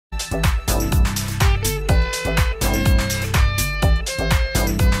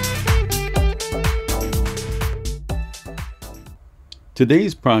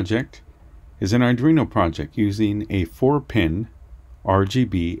Today's project is an Arduino project using a 4-pin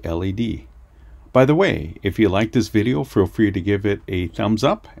RGB LED. By the way, if you like this video, feel free to give it a thumbs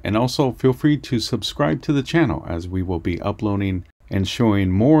up, and also feel free to subscribe to the channel, as we will be uploading and showing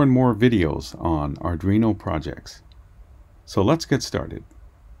more and more videos on Arduino projects. So let's get started.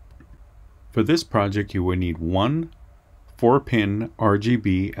 For this project, you will need one 4-pin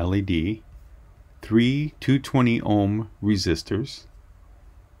RGB LED, 3 220 ohm resistors,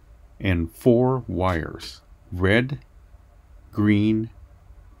 and 4 wires: red, green,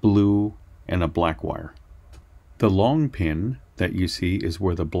 blue, and a black wire. The long pin that you see is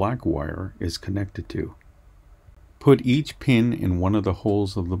where the black wire is connected to. Put each pin in one of the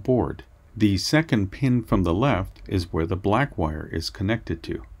holes of the board. The second pin from the left is where the black wire is connected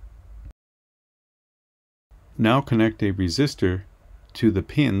to. Now connect a resistor to the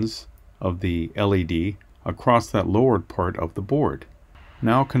pins of the LED across that lowered part of the board.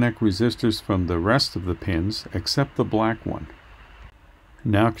 Now connect resistors from the rest of the pins except the black one.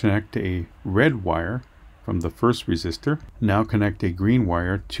 Now connect a red wire from the first resistor. Now connect a green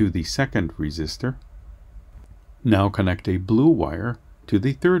wire to the second resistor. Now connect a blue wire to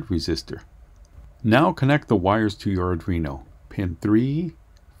the third resistor. Now connect the wires to your Arduino. Pin 3,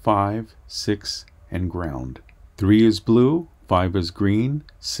 5, 6, and ground. 3 is blue, 5 is green,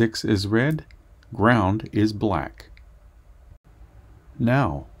 6 is red, ground is black.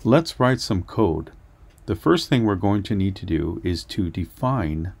 Now, let's write some code. The first thing we're going to need to do is to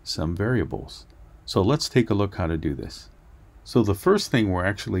define some variables. So let's take a look how to do this. So the first thing we're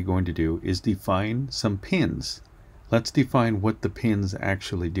actually going to do is define some pins. Let's define what the pins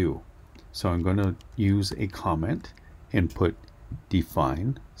actually do. So I'm going to use a comment and put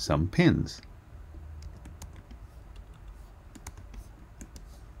define some pins.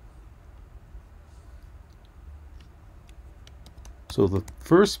 So the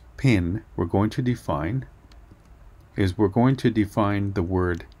first pin we're going to define is we're going to define the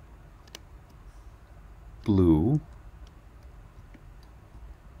word blue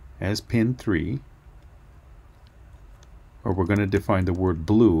as pin 3, or we're going to define the word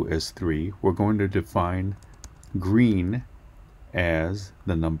blue as 3. We're going to define green as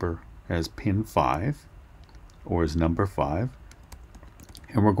pin 5, or as number 5,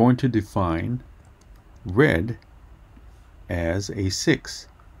 and we're going to define red as a 6.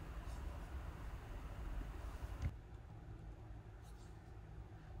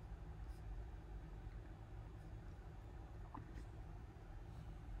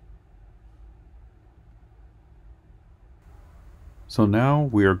 So now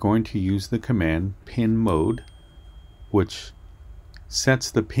we are going to use the command pin mode, which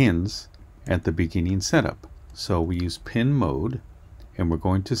sets the pins at the beginning setup. So we use pin mode, and we're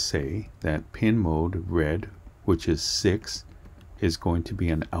going to say that pin mode red, which is 6, is going to be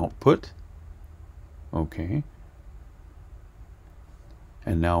an output. Okay.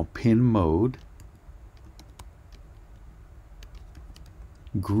 And now pin mode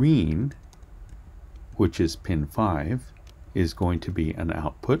green, which is pin 5, is going to be an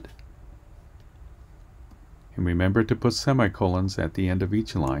output. And remember to put semicolons at the end of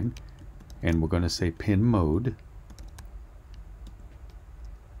each line. And we're going to say pin mode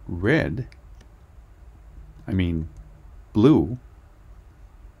blue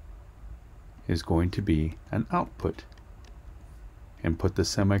is going to be an output, and put the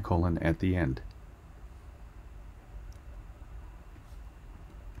semicolon at the end.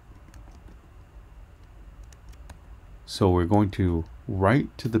 So we're going to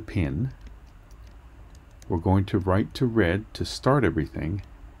write to the pin. We're going to write to red to start everything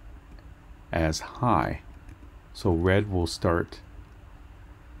as high. So red will start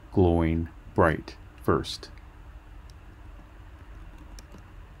glowing bright first.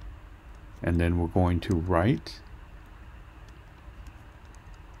 And then we're going to write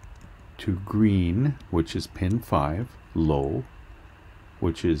to green, which is pin 5, low,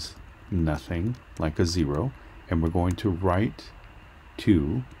 which is nothing, like a 0. And we're going to write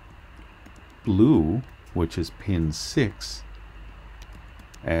to blue, which is pin 6,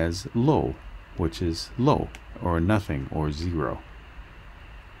 as low, which is low, or nothing, or 0.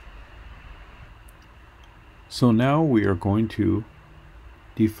 So now we are going to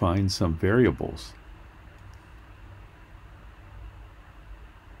define some variables.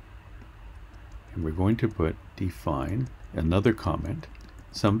 And we're going to put define, another comment,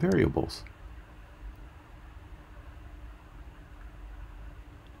 some variables.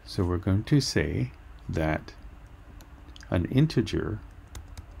 So we're going to say that an integer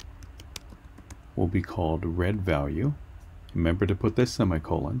will be called red value. Remember to put this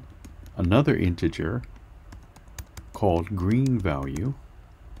semicolon. Another integer called green value,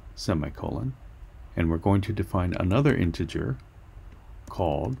 semicolon. And we're going to define another integer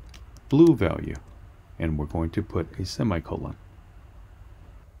called blue value. And we're going to put a semicolon.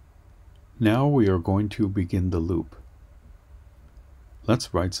 Now we are going to begin the loop.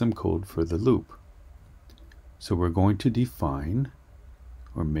 Let's write some code for the loop. So we're going to define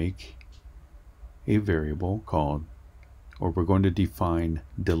or make a variable called, or we're going to define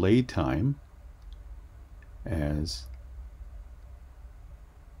delay time as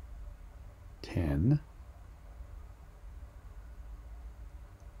 10 .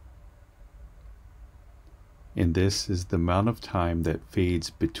 And this is the amount of time that fades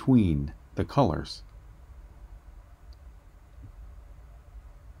between the colors.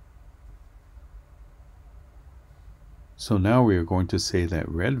 So now we are going to say that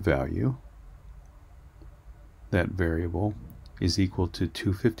red value, that variable, is equal to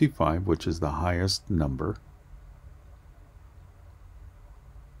 255, which is the highest number.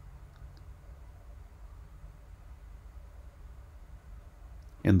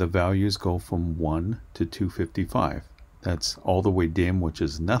 And the values go from 1 to 255. That's all the way dim, which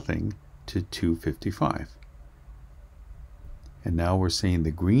is nothing, to 255. And now we're saying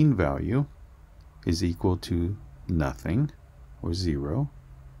the green value is equal to nothing, or 0.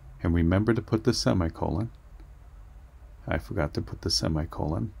 And remember to put the semicolon. I forgot to put the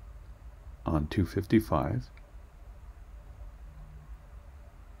semicolon on 255.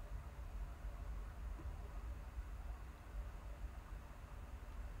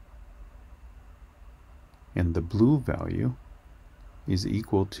 And the blue value is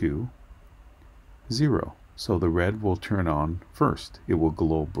equal to 0. So the red will turn on first. It will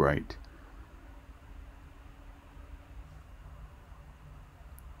glow bright.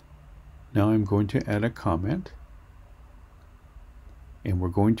 Now I'm going to add a comment, and we're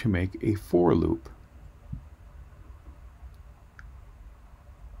going to make a for loop.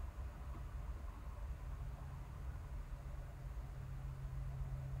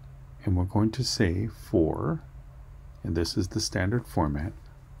 And we're going to say for, and this is the standard format,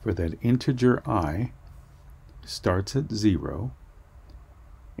 for that integer I starts at 0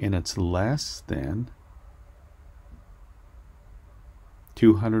 and it's less than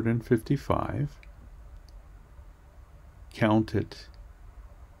 255, count it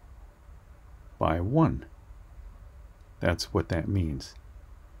by 1. That's what that means.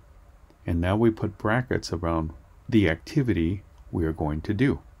 And now we put brackets around the activity we are going to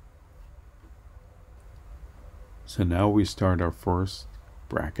do. So now we start our first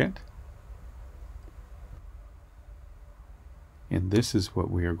bracket. And this is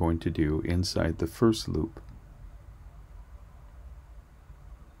what we are going to do inside the first loop.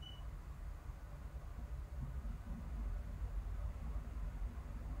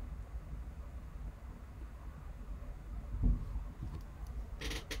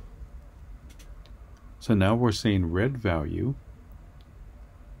 So now we're saying red value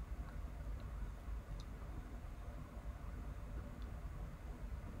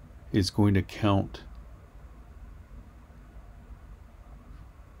is going to count,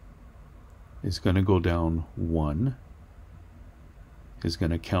 is going to go down 1, is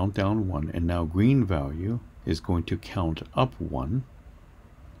going to count down 1, and now green value is going to count up 1.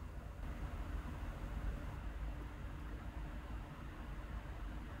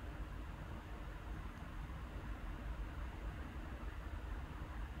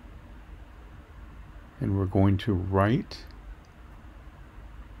 And we're going to write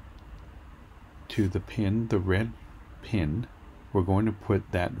to the pin, the red pin, we're going to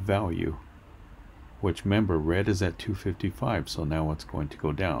put that value, which remember red is at 255, so now it's going to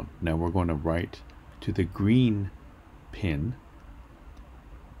go down. Now we're going to write to the green pin,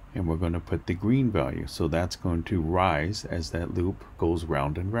 and we're going to put the green value, so that's going to rise as that loop goes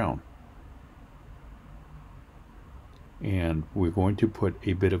round and round. And we're going to put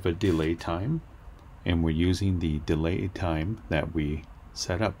a bit of a delay time, and we're using the delay time that we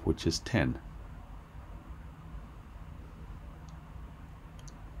set up, which is 10.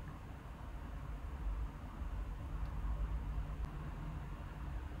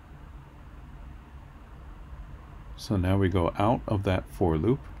 So now we go out of that for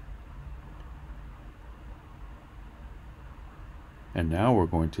loop, and now we're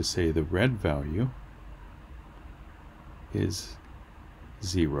going to say the red value is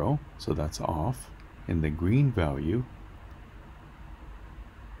 0, so that's off, and the green value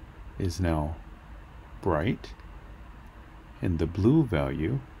is now bright, and the blue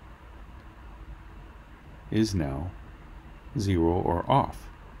value is now 0 or off.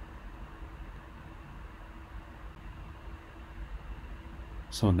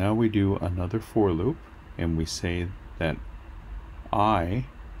 So now we do another for loop, and we say that I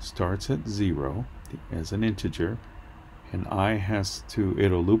starts at 0 as an integer, and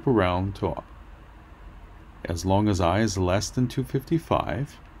it'll loop around to as long as I is less than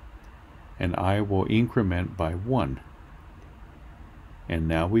 255, and I will increment by 1. And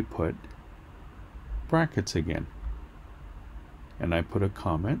now we put brackets again, and I put a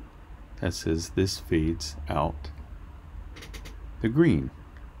comment that says this fades out the green.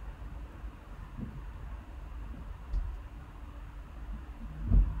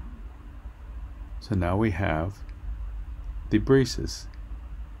 So now we have the braces,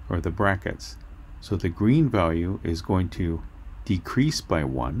 or the brackets. So the green value is going to decrease by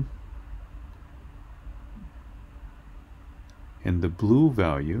 1, and the blue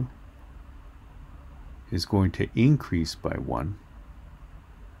value is going to increase by 1.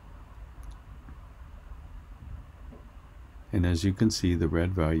 And as you can see, the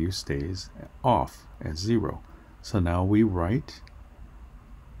red value stays off at 0. So now we write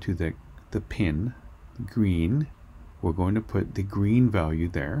to the pin green. We're going to put the green value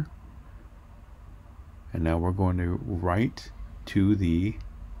there. And now we're going to write to the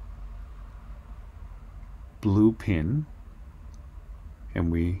blue pin,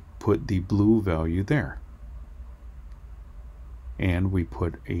 and we put the blue value there. And we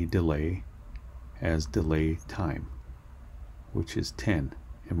put a delay as delay time, which is 10.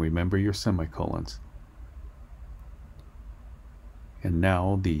 And remember your semicolons. And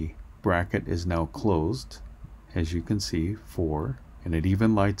now the bracket is now closed, as you can see, for, and it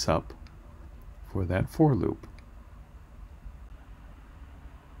even lights up for that for loop.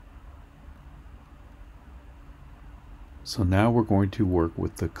 So now we're going to work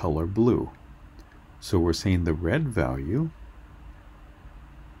with the color blue. So we're saying the red value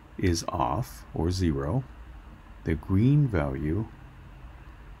is off, or 0. The green value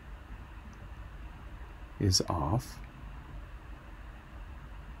is off,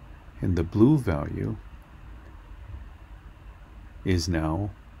 and the blue value is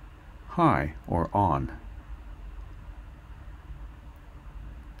now high, or on.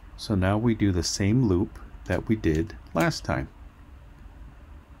 So now we do the same loop that we did last time.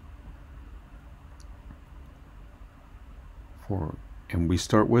 And we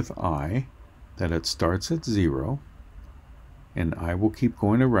start with I, that it starts at 0, and I will keep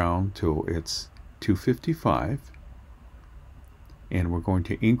going around till it's 255, and we're going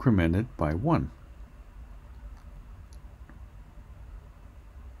to increment it by 1.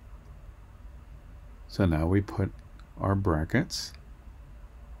 So now we put our brackets,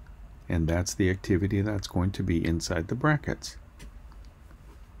 and that's the activity that's going to be inside the brackets.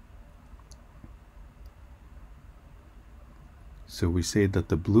 So we say that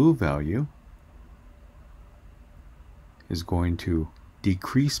the blue value is going to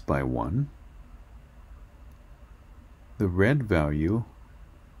decrease by 1. The red value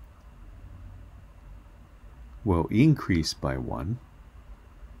will increase by 1.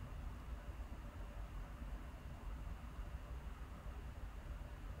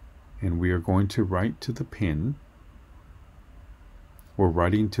 And we are going to write to the pin. We're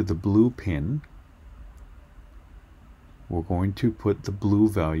writing to the blue pin. We're going to put the blue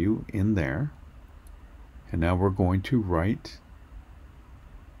value in there. And now we're going to write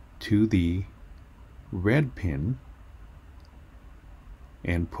to the red pin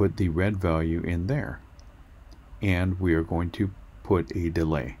and put the red value in there. And we are going to put a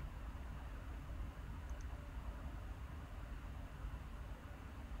delay.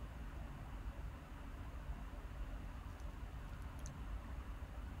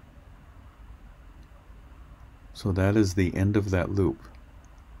 So that is the end of that loop.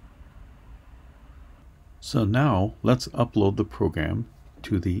 So now let's upload the program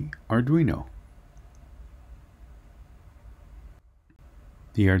to the Arduino.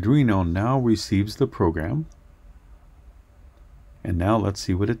 The Arduino now receives the program, and now let's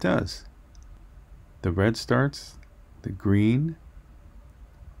see what it does. The red starts, the green,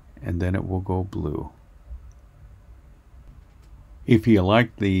 and then it will go blue. If you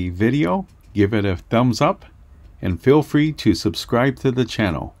liked the video, give it a thumbs up, and feel free to subscribe to the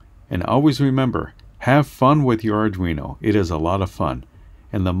channel. And always remember, have fun with your Arduino. It is a lot of fun.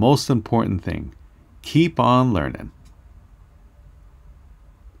 And the most important thing, keep on learning.